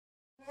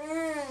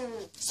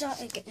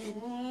start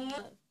again.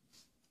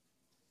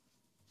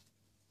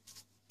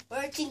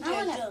 Where do you think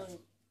you're going?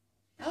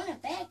 I want a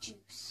bad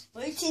juice.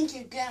 Where do you think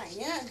you're going?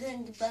 You're not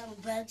going to buy my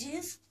bad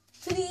juice?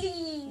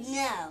 Please.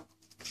 No.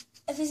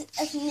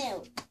 If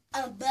no,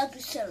 I'm a burger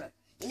seller.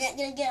 You're not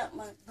going to get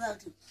my bug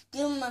juice.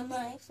 Give me my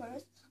money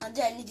first, and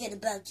then you get a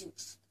bug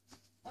juice.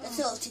 That's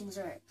all things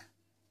work.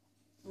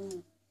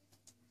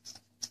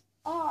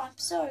 Oh, I'm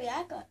sorry.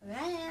 I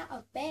ran out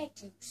of bad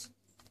juice.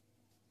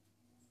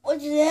 What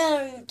the hell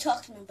are you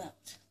talking about?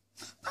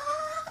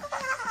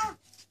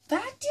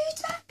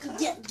 Badjuice.com.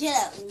 Get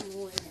out of the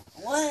way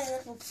now. What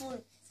little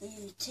food do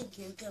you think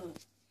you're going?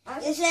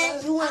 You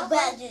said you want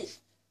bad juice.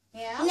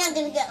 Yeah. You're not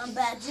going to get my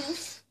bad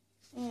juice.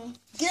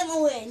 Get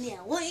my way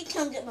now. Well, you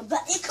can't get my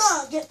bad. You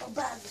can't get my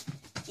bad juice.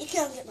 You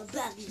can't get my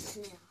bad juice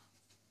now.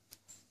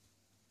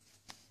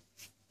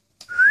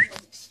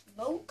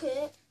 Smoke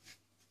it.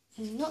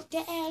 Knock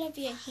that out of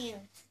your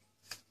hand.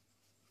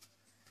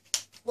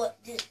 What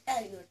the hell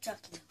are you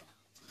talking about?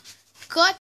 Got